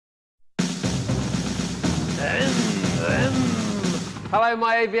Hello,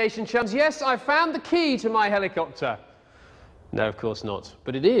 my aviation chums. Yes, I found the key to my helicopter. No, of course not.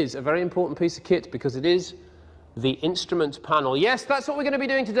 But it is a very important piece of kit because it is the instrument panel. Yes, that's what we're going to be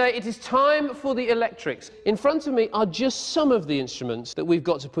doing today. It is time for the electrics. In front of me are just some of the instruments that we've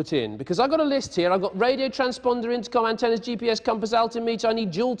got to put in, because I've got a list here. I've got radio, transponder, intercom, antennas, GPS, compass, altimeter. I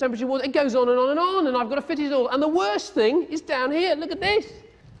need joule, temperature, water. It goes on and on and on, and I've got to fit it all. And the worst thing is down here. Look at this.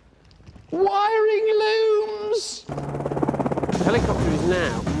 Wiring looms. The helicopter is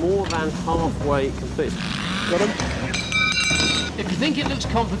now more than halfway complete. Got them? If you think it looks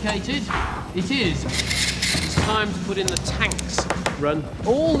complicated, it is. It's time to put in the tanks. Run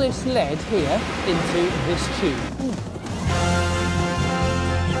all this lead here into this tube. Ooh.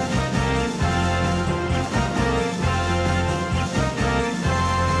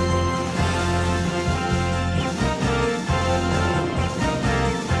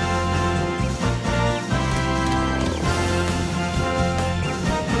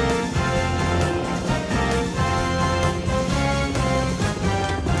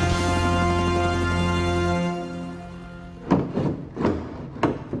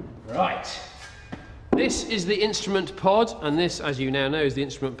 This is the instrument pod, and this, as you now know, is the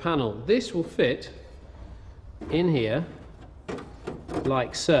instrument panel. This will fit in here,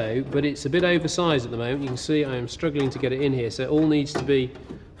 like so, but it's a bit oversized at the moment. You can see I am struggling to get it in here, so it all needs to be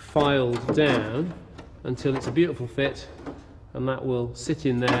filed down until it's a beautiful fit, and that will sit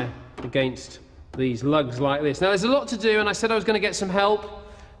in there against these lugs like this. Now, there's a lot to do, and I said I was going to get some help.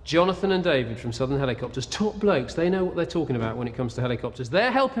 Jonathan and David from Southern Helicopters, top blokes, they know what they're talking about when it comes to helicopters.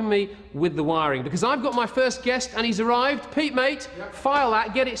 They're helping me with the wiring, because I've got my first guest and he's arrived. Pete, mate, yep. File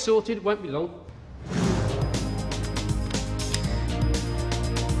that, get it sorted, won't be long.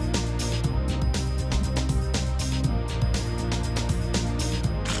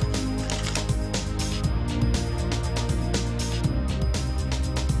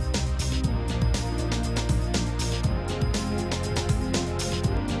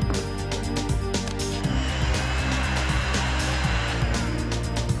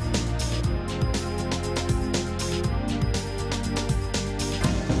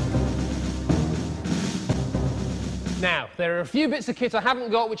 Now, there are a few bits of kit I haven't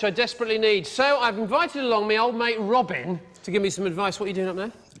got which I desperately need, so I've invited along my old mate Robin to give me some advice. What are you doing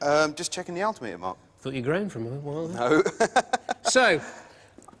up there? Just checking the altimeter, Mark. Thought you'd grown from a while then. No. So,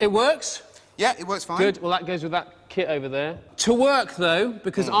 it works? Yeah, it works fine. Good, well that goes with that kit over there. To work though,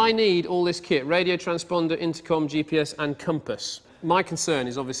 because I need all this kit, radio, transponder, intercom, GPS and compass. My concern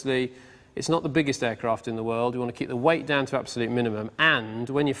is obviously it's not the biggest aircraft in the world. You want to keep the weight down to absolute minimum, and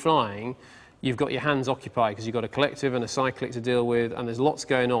when you're flying, you've got your hands occupied because you've got a collective and a cyclic to deal with, and there's lots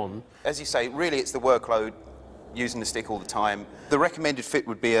going on. As you say, really it's the workload, using the stick all the time. The recommended fit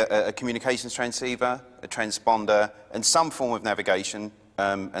would be a communications transceiver, a transponder, and some form of navigation,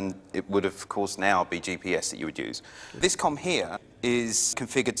 and it would, of course, now be GPS that you would use. This comm here is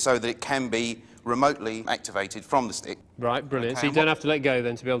configured so that it can be remotely activated from the stick. Right, brilliant. Okay, so you don't have to let go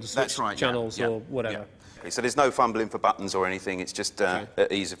then to be able to switch channels or whatever. Yeah. So there's no fumbling for buttons or anything, it's just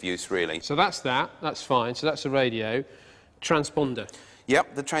ease of use, really. So that's fine. So that's a radio. Transponder.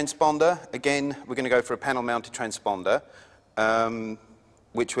 Yep, the transponder, again, we're going to go for a panel-mounted transponder,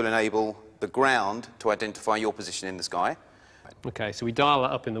 which will enable the ground to identify your position in the sky. OK, so we dial that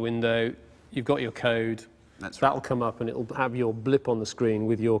up in the window, you've got your code. That'll come up and it'll have your blip on the screen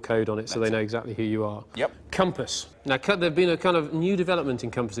with your code on it, so they know exactly who you are. Yep. Compass. Now, there's been a kind of new development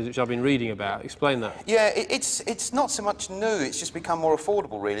in compasses which I've been reading about. Explain that. Yeah, it's not so much new, it's just become more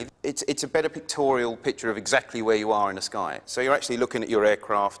affordable, really. It's a better pictorial picture of exactly where you are in the sky. So you're actually looking at your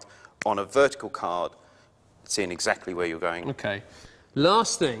aircraft on a vertical card, seeing exactly where you're going. OK.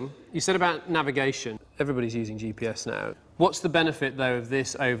 Last thing, you said about navigation. Everybody's using GPS now. What's the benefit, though, of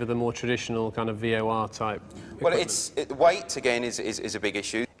this over the more traditional kind of VOR type equipment? Well, weight, again, is a big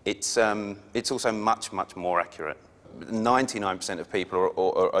issue. It's also much, much more accurate. 99% of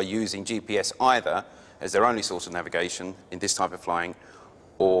people are using GPS either as their only source of navigation in this type of flying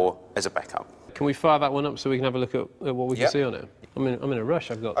or as a backup. Can we fire that one up so we can have a look at what we can see on it? I'm in a rush.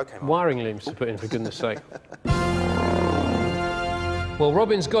 I've got wiring looms to put in, for goodness sake. Well,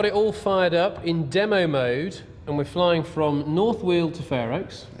 Robin's got it all fired up in demo mode, and we're flying from North Weald to Fair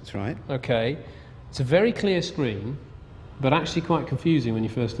Oaks. That's right. OK. It's a very clear screen, but actually quite confusing when you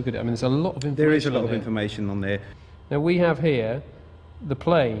first look at it. I mean, there's a lot of information. There is a lot of information on there. Now, we have here the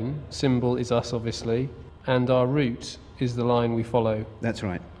plane symbol is us, obviously, and our route is the line we follow. That's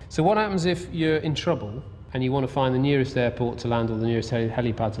right. So what happens if you're in trouble and you want to find the nearest airport to land or the nearest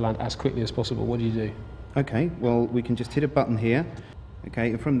helipad to land as quickly as possible? What do you do? OK, well, we can just hit a button here.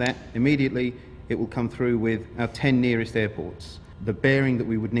 OK, and from that, immediately, it will come through with our 10 nearest airports. the bearing that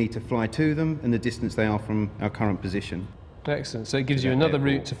we would need to fly to them, and the distance they are from our current position. Excellent. So it gives you another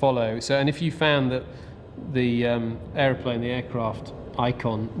route to follow. So, and if you found that the aeroplane, the aircraft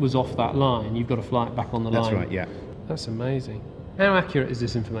icon was off that line, you've got to fly it back on the line. That's right, yeah. That's amazing. How accurate is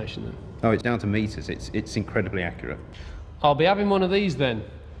this information then? Oh, it's down to meters. It's incredibly accurate. I'll be having one of these then.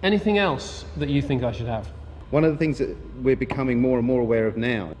 Anything else that you think I should have? One of the things that we're becoming more and more aware of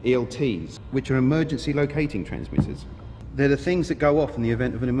now, ELTs, which are emergency locating transmitters. They're the things that go off in the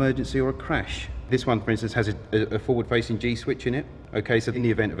event of an emergency or a crash. This one, for instance, has a forward-facing G switch in it. Okay, so in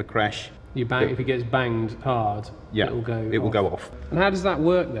the event of a crash, if it gets banged hard, yeah, it will go off. And how does that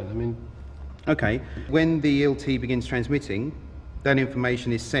work then? I mean, okay, when the ELT begins transmitting, that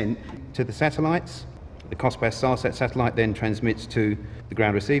information is sent to the satellites. The COSPAS SARSAT satellite then transmits to the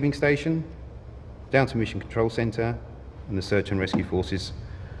ground receiving station, down to Mission Control Centre, and the search and rescue forces.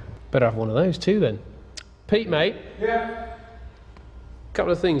 Better have one of those too then. Pete, mate. Yeah. A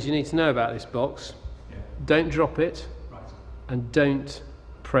couple of things you need to know about this box. Yeah. Don't drop it. Right. And don't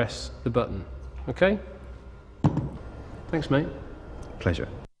press the button. Okay? Thanks, mate. Pleasure.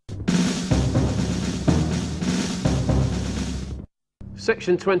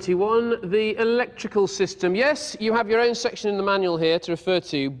 Section 21, the electrical system. Yes, you have your own section in the manual here to refer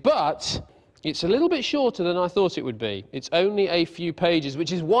to, but it's a little bit shorter than I thought it would be. It's only a few pages,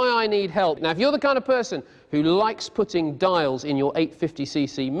 which is why I need help. Now, if you're the kind of person who likes putting dials in your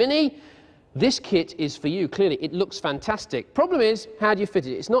 850cc Mini, this kit is for you. Clearly, it looks fantastic. Problem is, how do you fit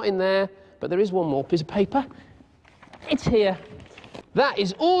it? It's not in there, but there is one more piece of paper. It's here. That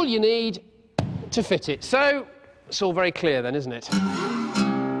is all you need to fit it. So, it's all very clear then, isn't it?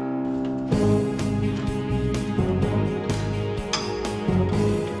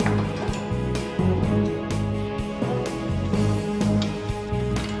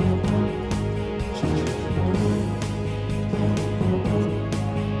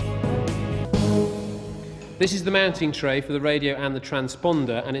 This is the mounting tray for the radio and the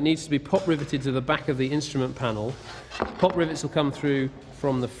transponder, and it needs to be pop riveted to the back of the instrument panel. Pop rivets will come through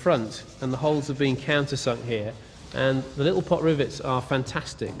from the front, and the holes have been countersunk here. And the little pop rivets are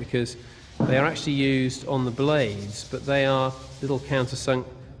fantastic because they are actually used on the blades, but they are little countersunk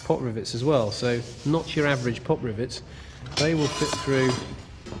pop rivets as well. So not your average pop rivets. They will fit through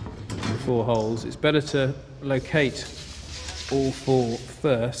the 4 holes. It's better to locate all 4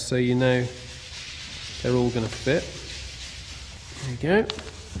 first so you know they're all going to fit. There you go.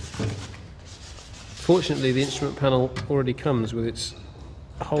 Fortunately, the instrument panel already comes with its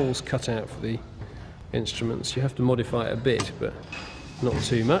holes cut out for the instruments. You have to modify it a bit, but not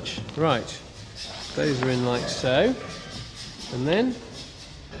too much. Right, those are in like so. And then,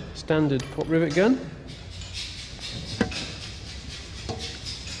 standard pop rivet gun.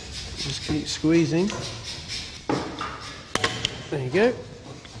 Just keep squeezing. There you go.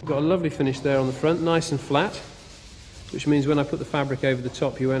 Got a lovely finish there on the front, nice and flat, which means when I put the fabric over the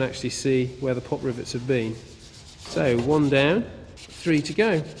top you won't actually see where the pop rivets have been. So 1 down, 3 to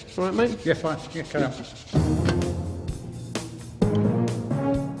go. All right, mate? Yeah, fine. Yeah, carry on.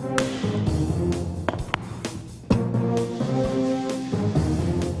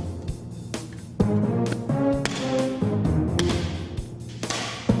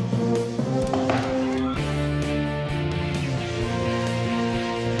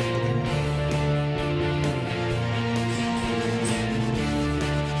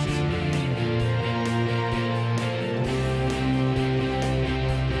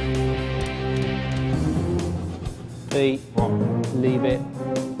 Leave it,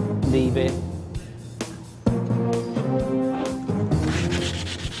 leave it.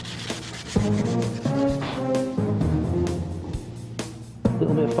 A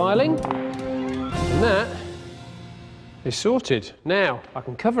little bit of filing, and that is sorted. Now I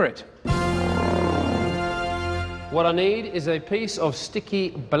can cover it. What I need is a piece of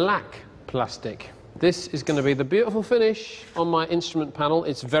sticky black plastic. This is going to be the beautiful finish on my instrument panel.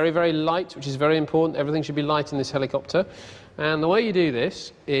 It's very, very light, which is very important. Everything should be light in this helicopter. And the way you do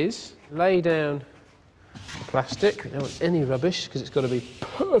this is lay down the plastic. We don't want any rubbish because it's got to be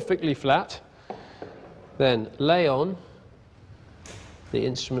perfectly flat. Then lay on the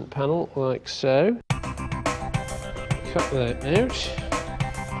instrument panel like so. Cut that out.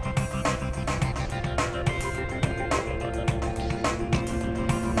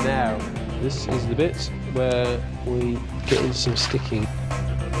 Now, this is the bit where we get into some sticking.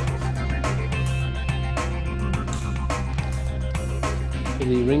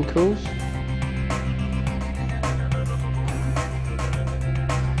 The wrinkles.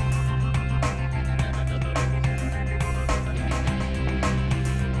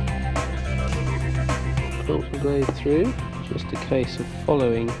 Pull the blade through. Just a case of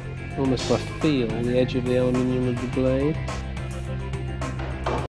following, almost by feel, the edge of the aluminium of the blade.